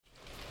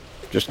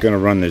Just going to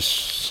run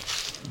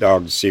this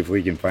dog to see if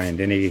we can find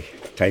any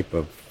type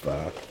of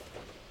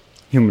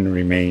human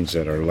remains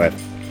that are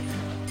left.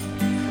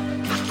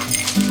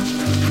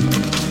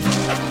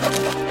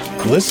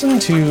 Listen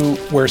to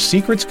Where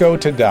Secrets Go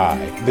to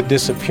Die, The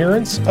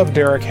Disappearance of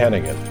Derek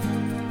Hennigan.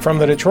 From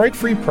the Detroit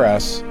Free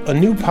Press, a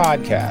new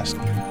podcast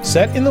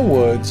set in the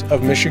woods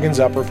of Michigan's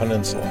Upper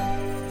Peninsula.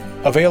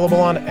 Available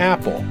on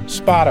Apple,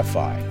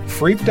 Spotify,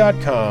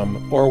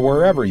 Freep.com, or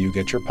wherever you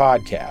get your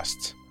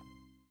podcasts.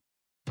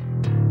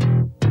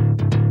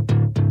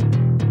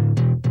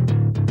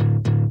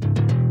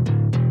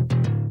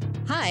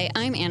 Hi,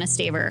 I'm Anna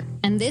Staver,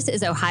 and this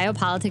is Ohio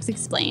Politics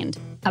Explained,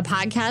 a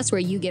podcast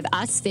where you give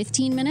us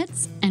 15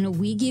 minutes and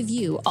we give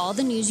you all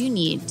the news you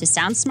need to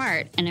sound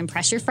smart and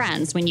impress your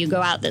friends when you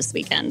go out this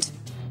weekend.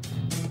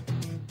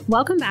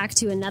 Welcome back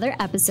to another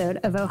episode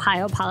of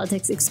Ohio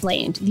Politics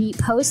Explained, the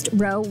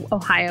post-Roe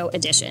Ohio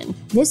edition.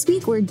 This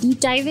week, we're deep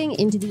diving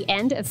into the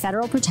end of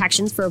federal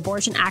protections for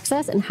abortion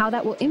access and how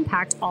that will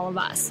impact all of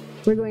us.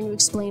 We're going to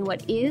explain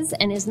what is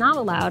and is not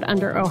allowed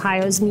under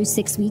Ohio's new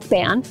 6-week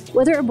ban,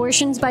 whether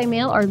abortions by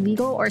mail are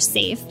legal or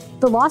safe,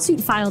 the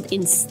lawsuit filed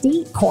in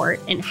state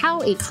court, and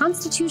how a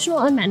constitutional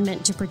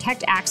amendment to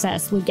protect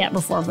access would get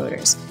before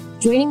voters.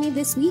 Joining me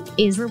this week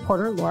is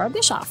reporter Laura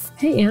Bischoff.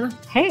 Hey, Anna.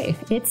 Hey,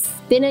 it's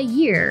been a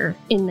year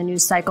in the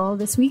news cycle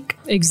this week.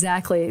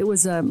 Exactly. It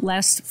was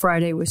last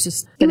Friday was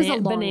just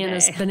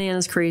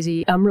bananas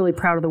crazy. I'm really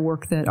proud of the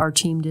work that our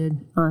team did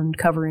on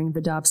covering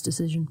the Dobbs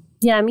decision.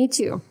 Yeah, me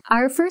too.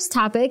 Our first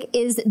topic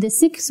is the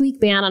 6-week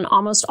ban on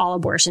almost all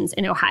abortions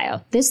in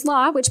Ohio. This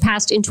law, which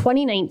passed in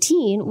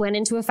 2019, went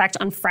into effect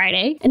on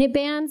Friday, and it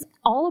bans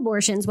all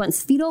abortions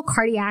once fetal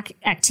cardiac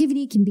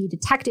activity can be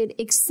detected,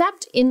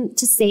 except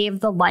to save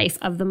the life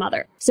of the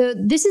mother. So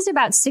this is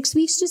about 6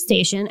 weeks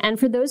gestation, and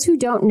for those who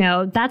don't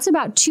know, that's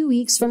about 2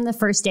 weeks from the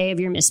first day of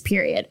your missed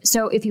period.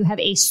 So if you have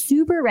a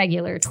super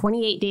regular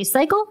 28-day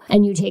cycle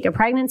and you take a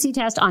pregnancy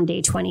test on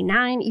day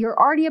 29, you're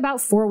already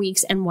about 4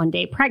 weeks and 1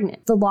 day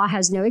pregnant. The law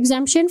has no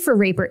exemption for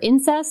rape or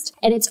incest,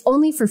 and it's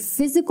only for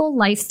physical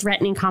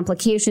life-threatening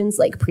complications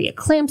like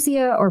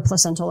preeclampsia or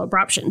placental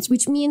abruptions,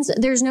 which means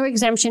there's no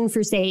exemption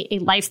for, say, a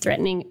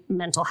life-threatening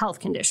mental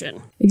health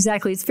condition.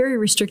 Exactly. It's very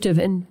restrictive,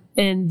 and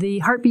the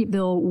heartbeat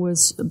bill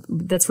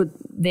that's what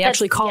they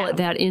actually call it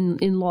that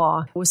in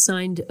law, was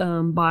signed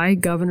by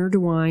Governor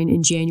DeWine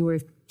in January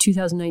of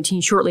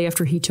 2019, shortly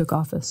after he took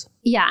office.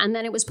 Yeah, and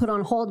then it was put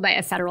on hold by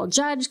a federal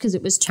judge because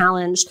it was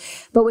challenged.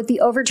 But with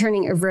the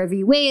overturning of Roe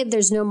v. Wade,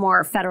 there's no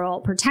more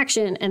federal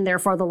protection, and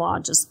therefore the law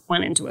just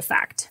went into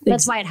effect.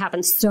 That's why it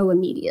happened so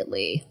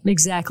immediately.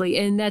 Exactly,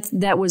 and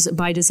that was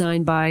by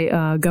design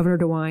by Governor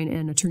DeWine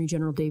and Attorney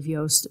General Dave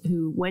Yost,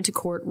 who went to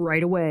court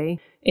right away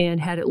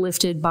and had it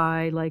lifted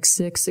by like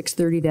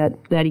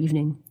 6:30 that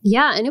evening.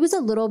 Yeah, and it was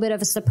a little bit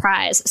of a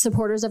surprise.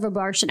 Supporters of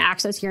abortion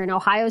access here in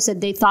Ohio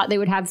said they thought they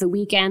would have the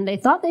weekend. They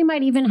thought they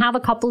might even have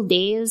a couple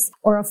days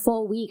or a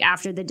full week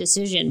after the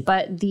decision.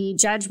 But the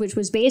judge, which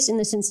was based in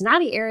the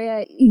Cincinnati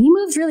area, he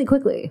moved really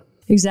quickly.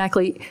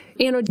 Exactly.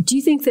 Anna, do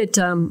you think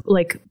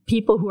that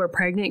people who are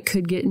pregnant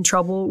could get in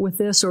trouble with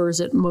this, or is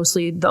it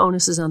mostly the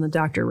onus is on the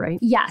doctor, right?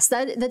 Yes,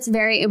 that's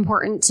very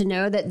important to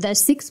know that the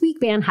 6-week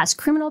ban has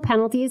criminal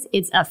penalties.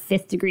 It's a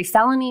 5th-degree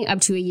felony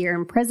up to a year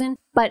in prison,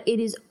 but it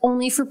is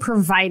only for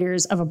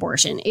providers of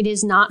abortion. It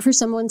is not for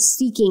someone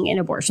seeking an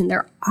abortion.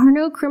 There are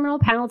no criminal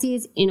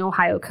penalties in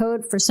Ohio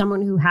code for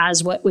someone who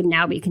has what would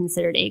now be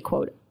considered a,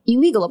 quote,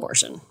 illegal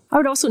abortion. I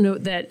would also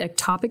note that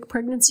ectopic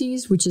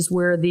pregnancies, which is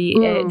where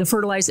the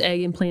fertilized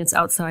egg implants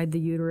outside the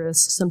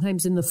uterus,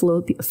 sometimes in the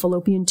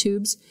fallopian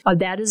tubes,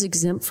 that is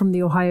exempt from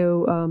the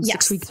Ohio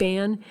 6-week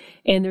ban.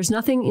 And there's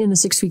nothing in the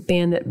 6-week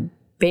ban that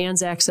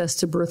bans access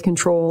to birth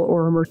control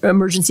or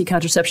emergency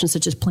contraception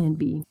such as Plan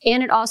B.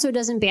 And it also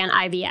doesn't ban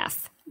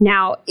IVF.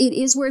 Now, it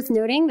is worth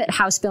noting that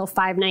House Bill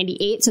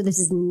 598, so this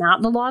is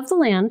not the law of the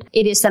land.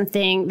 It is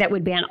something that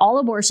would ban all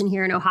abortion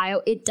here in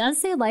Ohio. It does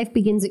say life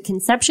begins at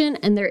conception,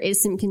 and there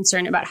is some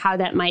concern about how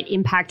that might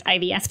impact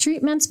IVF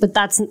treatments, but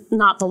that's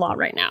not the law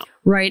right now.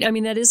 Right. I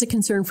mean, that is a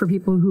concern for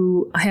people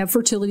who have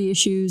fertility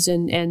issues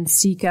and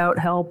seek out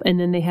help, and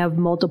then they have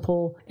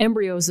multiple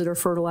embryos that are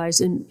fertilized,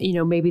 and,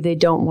 maybe they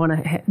don't want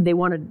to, they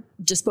want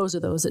to dispose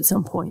of those at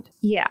some point.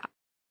 Yeah.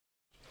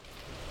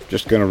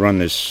 Just going to run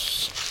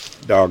this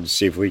dog to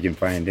see if we can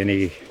find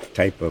any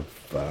type of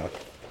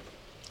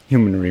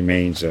human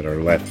remains that are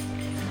left.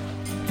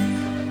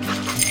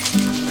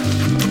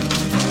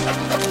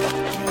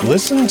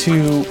 Listen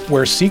to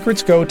Where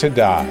Secrets Go to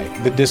Die,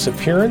 The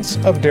Disappearance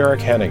of Derek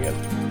Hennigan.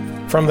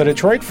 From the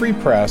Detroit Free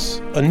Press,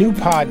 a new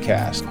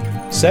podcast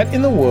set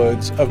in the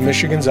woods of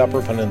Michigan's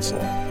Upper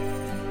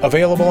Peninsula.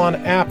 Available on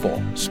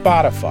Apple,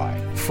 Spotify,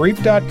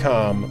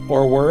 Freep.com,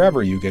 or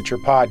wherever you get your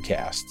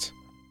podcasts.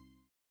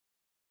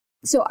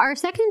 So our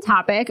second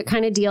topic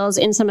kind of deals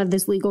in some of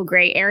this legal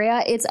gray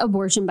area. It's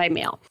abortion by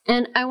mail.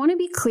 And I want to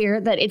be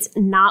clear that it's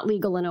not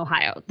legal in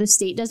Ohio. The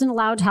state doesn't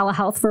allow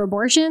telehealth for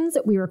abortions.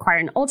 We require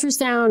an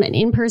ultrasound, an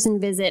in-person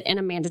visit, and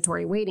a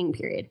mandatory waiting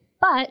period.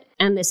 But,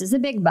 and this is a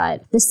big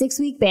but, the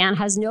 6-week ban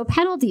has no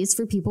penalties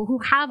for people who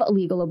have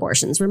illegal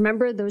abortions.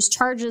 Remember, those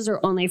charges are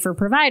only for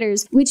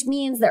providers, which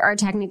means there are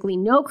technically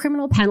no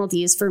criminal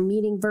penalties for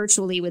meeting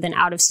virtually with an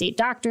out-of-state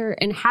doctor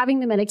and having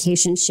the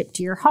medication shipped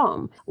to your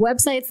home.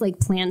 Websites like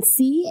Plan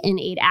C and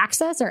Aid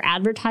Access are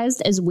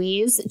advertised as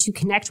ways to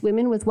connect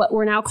women with what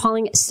we're now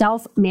calling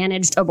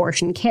self-managed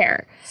abortion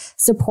care.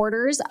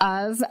 Supporters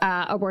of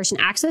abortion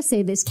access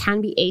say this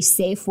can be a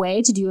safe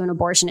way to do an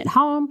abortion at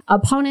home.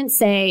 Opponents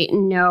say,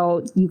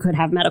 no, you could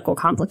have medical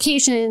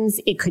complications.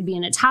 It could be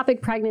an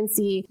ectopic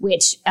pregnancy,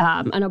 which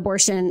an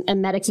abortion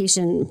and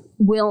medication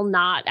will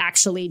not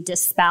actually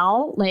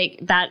dispel. Like,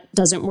 that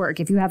doesn't work.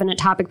 If you have an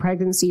ectopic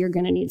pregnancy, you're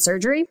going to need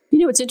surgery. You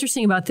know, what's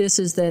interesting about this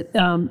is that,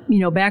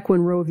 back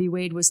when Roe v.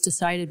 Wade was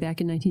decided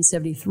back in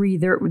 1973,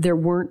 there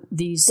weren't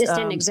these... This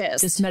didn't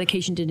exist. This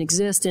medication didn't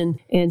exist.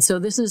 And so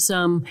this is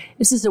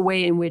a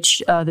way in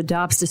which the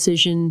Dobbs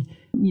decision,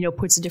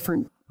 puts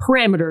different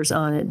parameters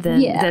on it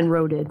than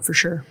Roe did, for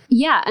sure.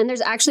 Yeah, and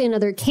there's actually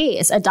another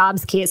case, a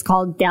Dobbs case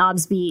called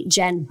Dobbs v.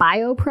 Gen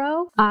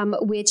Biopro,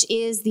 which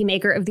is the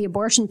maker of the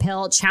abortion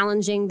pill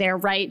challenging their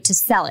right to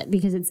sell it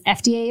because it's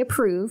FDA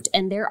approved.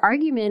 And their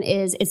argument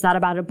is it's not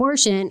about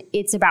abortion,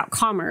 it's about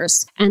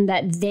commerce, and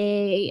that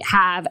they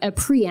have a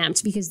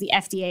preempt because the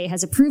FDA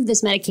has approved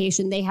this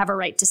medication. They have a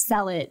right to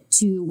sell it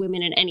to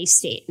women in any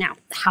state. Now,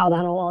 how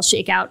that'll all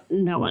shake out,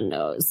 no one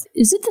knows.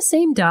 Is it the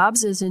same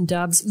Dobbs as in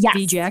Dobbs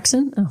v.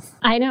 Jackson? Oh.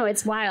 I know,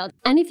 it's wild.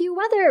 And if you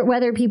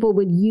whether people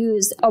would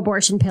use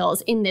abortion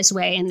pills in this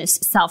way, in this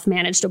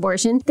self-managed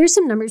abortion, there's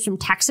some numbers from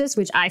Texas,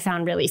 which I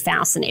found really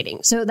fascinating.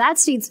 So that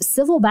state's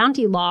civil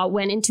bounty law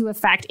went into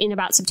effect in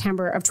about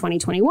September of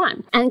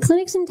 2021. And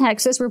clinics in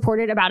Texas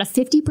reported about a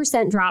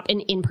 50% drop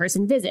in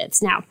in-person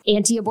visits. Now,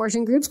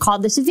 anti-abortion groups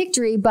called this a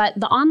victory, but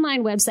the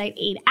online website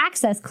Aid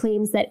Access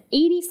claims that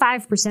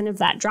 85% of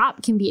that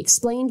drop can be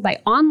explained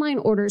by online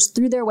orders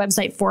through their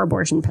website for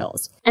abortion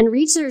pills. And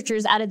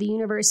researchers out of the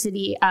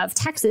University of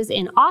Texas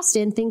in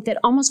Austin think that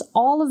almost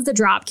all of the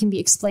drop can be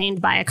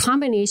explained by a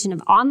combination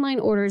of online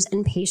orders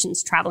and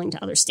patients traveling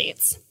to other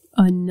states.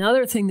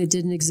 Another thing that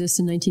didn't exist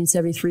in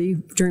 1973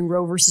 during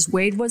Roe versus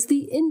Wade was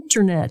the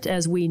internet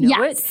as we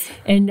know it.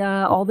 And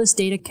all this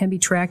data can be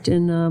tracked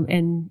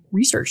and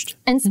researched.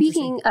 And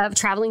speaking of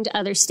traveling to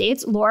other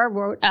states, Laura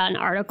wrote an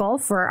article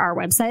for our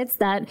websites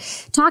that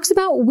talks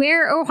about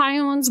where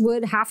Ohioans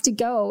would have to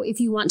go if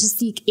you want to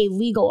seek a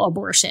legal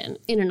abortion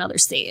in another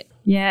state.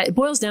 Yeah, it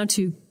boils down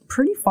to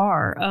pretty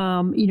far.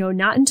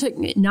 Not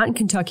in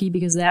Kentucky,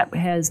 because that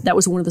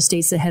was one of the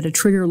states that had a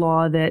trigger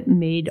law that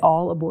made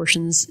all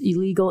abortions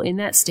illegal in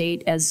that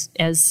state as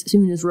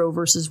soon as Roe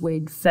versus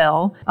Wade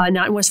fell.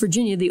 Not in West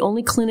Virginia. The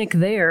only clinic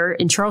there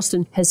in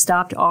Charleston has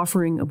stopped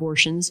offering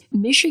abortions.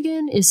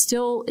 Michigan is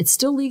still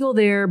legal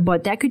there,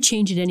 but that could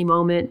change at any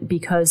moment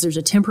because there's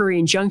a temporary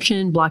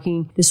injunction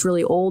blocking this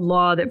really old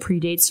law that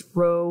predates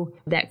Roe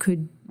that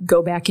could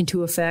go back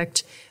into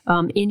effect.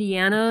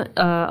 Indiana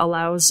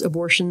allows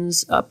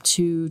abortions up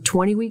to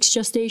 20 weeks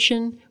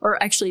gestation,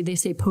 or actually they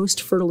say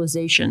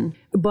post-fertilization.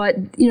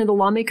 But, the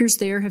lawmakers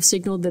there have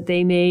signaled that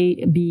they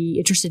may be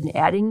interested in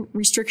adding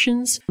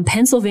restrictions. In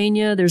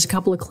Pennsylvania, there's a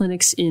couple of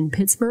clinics in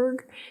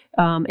Pittsburgh,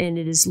 and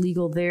it is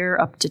legal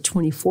there up to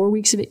 24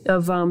 weeks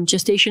of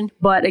gestation.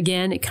 But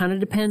again, it kind of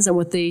depends on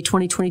what the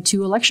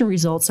 2022 election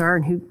results are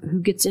and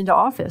who gets into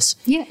office.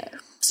 Yeah.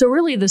 So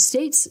really the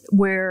states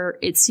where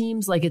it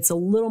seems like it's a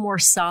little more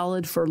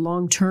solid for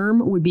long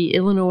term would be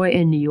Illinois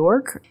and New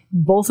York.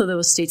 Both of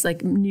those states,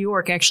 like New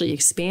York, actually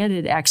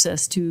expanded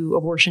access to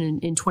abortion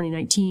in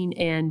 2019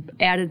 and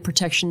added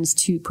protections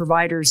to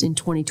providers in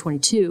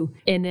 2022.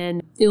 And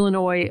then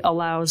Illinois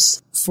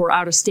allows for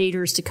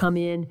out-of-staters to come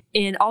in.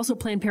 And also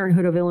Planned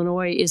Parenthood of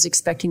Illinois is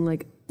expecting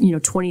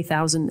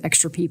 20,000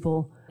 extra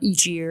people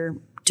each year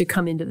to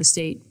come into the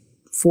state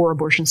for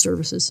abortion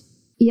services.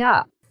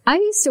 Yeah. I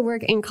used to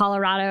work in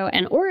Colorado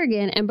and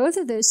Oregon, and both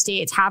of those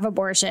states have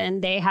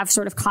abortion. They have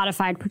sort of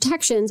codified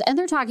protections, and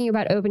they're talking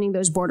about opening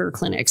those border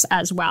clinics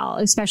as well,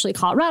 especially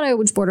Colorado,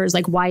 which borders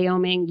like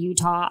Wyoming,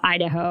 Utah,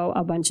 Idaho,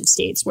 a bunch of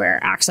states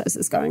where access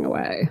is going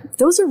away.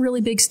 Those are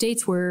really big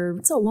states where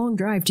it's a long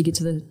drive to get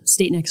to the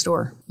state next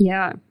door.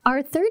 Yeah.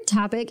 Our third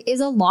topic is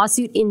a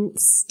lawsuit in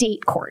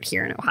state court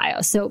here in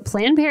Ohio. So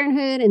Planned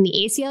Parenthood and the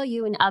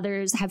ACLU and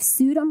others have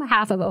sued on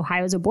behalf of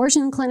Ohio's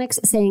abortion clinics,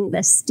 saying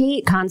the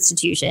state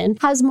constitution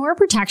has more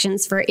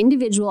protections for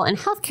individual and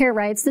healthcare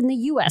rights than the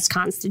U.S.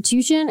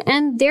 Constitution,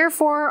 and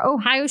therefore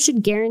Ohio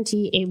should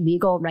guarantee a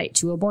legal right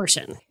to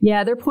abortion.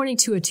 Yeah, they're pointing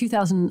to a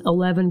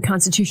 2011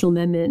 constitutional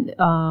amendment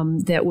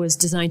that was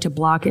designed to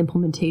block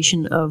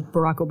implementation of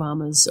Barack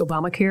Obama's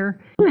Obamacare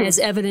as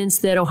evidence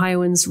that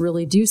Ohioans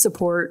really do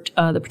support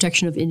the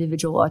protection of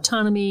individual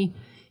autonomy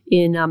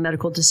in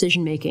medical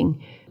decision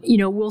making.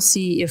 We'll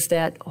see if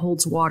that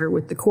holds water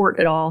with the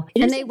court at all.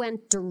 And they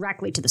went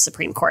directly to the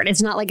Supreme Court.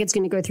 It's not like it's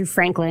going to go through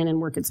Franklin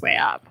and work its way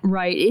up.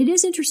 Right. It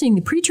is interesting.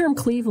 The preterm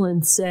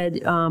Cleveland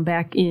said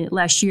back in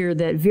last year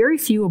that very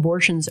few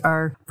abortions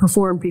are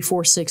performed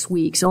before 6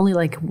 weeks, only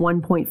like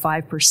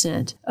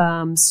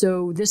 1.5%.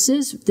 So this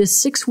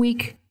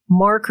 6-week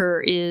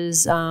marker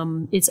is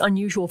it's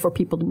unusual for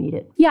people to meet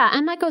it. Yeah,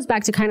 and that goes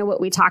back to kind of what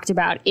we talked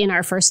about in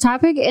our first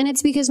topic, and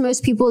it's because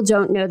most people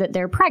don't know that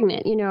they're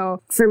pregnant. You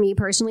know, for me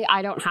personally,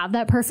 I don't have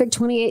that perfect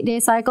 28-day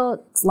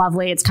cycle. It's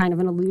lovely. It's kind of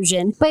an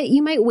illusion. But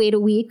you might wait a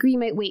week or you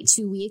might wait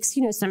 2 weeks.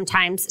 You know,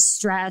 sometimes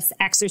stress,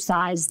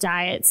 exercise,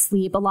 diet,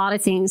 sleep, a lot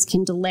of things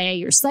can delay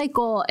your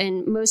cycle,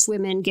 and most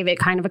women give it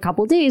kind of a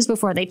couple days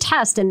before they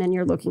test, and then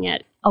you're looking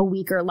at a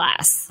week or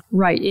less.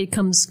 Right. It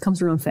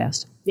comes around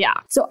fast. Yeah.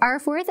 So our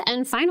fourth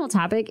and final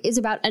topic is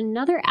about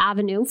another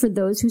avenue for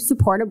those who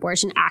support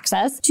abortion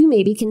access to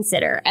maybe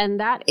consider, and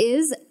that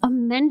is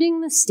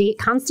amending the state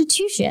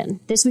constitution.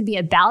 This would be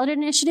a ballot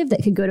initiative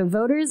that could go to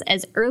voters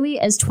as early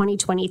as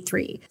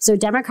 2023. So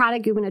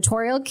Democratic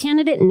gubernatorial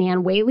candidate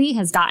Nan Whaley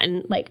has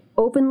gotten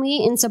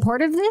openly in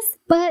support of this,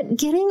 but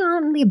getting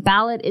on the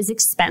ballot is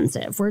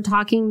expensive. We're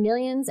talking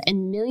millions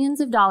and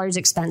millions of dollars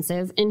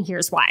expensive, and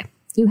here's why.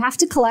 You have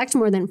to collect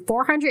more than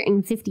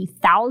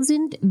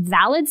 450,000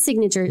 valid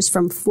signatures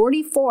from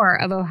 44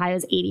 of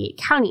Ohio's 88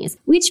 counties,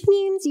 which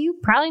means you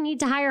probably need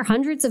to hire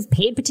hundreds of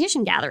paid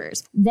petition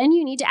gatherers. Then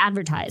you need to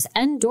advertise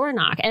and door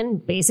knock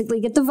and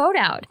basically get the vote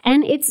out.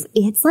 And it's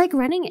like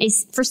running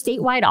for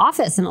statewide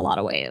office in a lot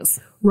of ways.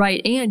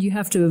 Right. And you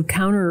have to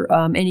counter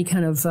any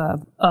kind of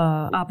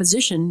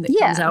opposition that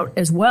comes out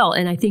as well.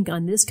 And I think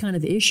on this kind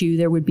of issue,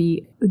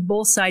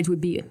 both sides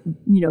would be,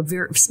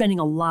 spending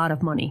a lot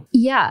of money.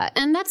 Yeah.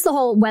 And that's the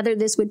whole whether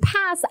this would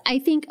pass. I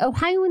think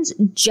Ohioans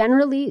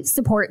generally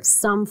support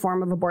some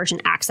form of abortion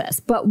access.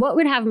 But what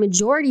would have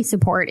majority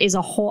support is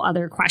a whole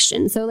other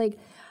question. So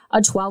a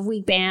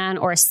 12-week ban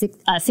or a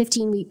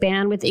 15-week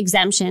ban with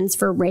exemptions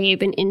for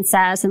rape and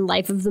incest and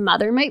life of the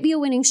mother might be a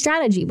winning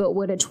strategy. But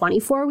would a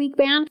 24-week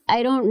ban?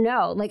 I don't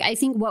know. I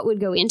think what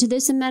would go into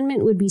this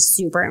amendment would be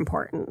super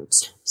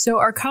important. So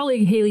our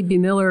colleague Haley B.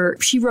 Miller,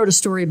 she wrote a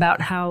story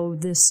about how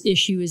this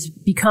issue is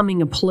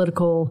becoming a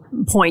political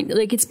point.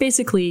 It's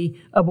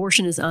basically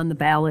abortion is on the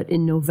ballot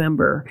in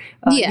November.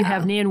 You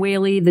have Nan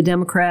Whaley, the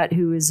Democrat,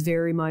 who is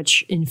very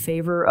much in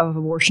favor of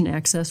abortion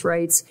access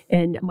rights,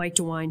 and Mike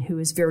DeWine, who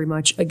is very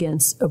much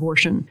against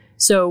abortion.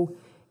 So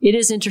it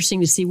is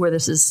interesting to see where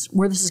this is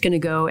going to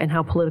go and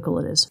how political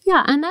it is.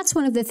 Yeah, and that's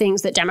one of the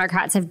things that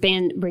Democrats have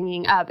been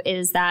bringing up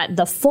is that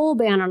the full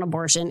ban on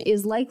abortion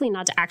is likely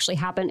not to actually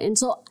happen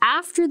until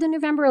after the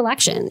November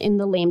election in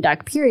the lame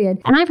duck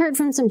period. And I've heard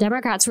from some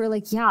Democrats who are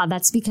like, yeah,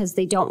 that's because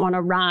they don't want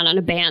to run on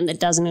a ban that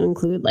doesn't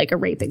include a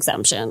rape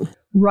exemption.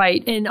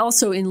 Right. And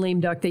also in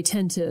lame duck,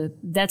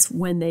 that's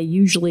when they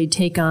usually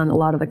take on a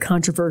lot of the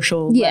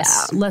controversial,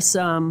 less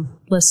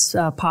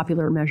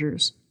popular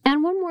measures.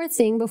 And one more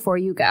thing before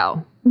you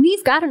go.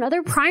 We've got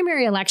another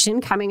primary election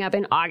coming up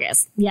in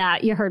August. Yeah,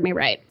 you heard me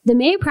right. The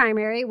May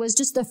primary was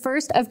just the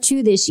first of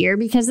 2 this year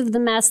because of the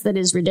mess that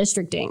is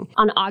redistricting.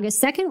 On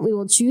August 2nd, we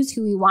will choose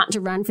who we want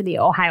to run for the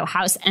Ohio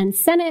House and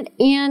Senate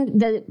and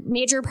the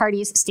major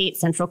parties' state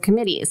central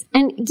committees.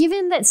 And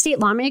given that state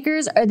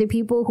lawmakers are the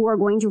people who are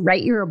going to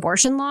write your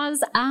abortion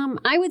laws,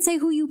 I would say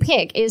who you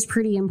pick is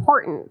pretty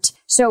important.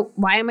 So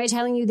why am I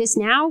telling you this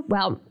now?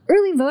 Well,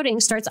 early voting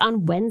starts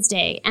on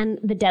Wednesday, and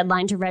the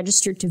deadline to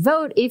register to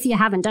vote, if you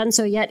haven't done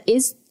so yet,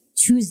 is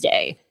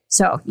Tuesday.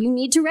 So you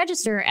need to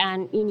register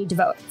and you need to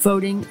vote.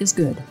 Voting is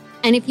good.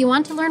 And if you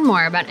want to learn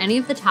more about any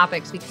of the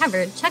topics we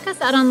covered, check us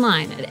out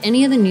online at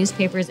any of the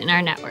newspapers in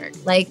our network,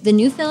 like the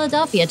New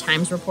Philadelphia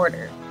Times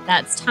Reporter.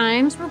 That's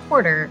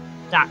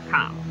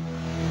timesreporter.com.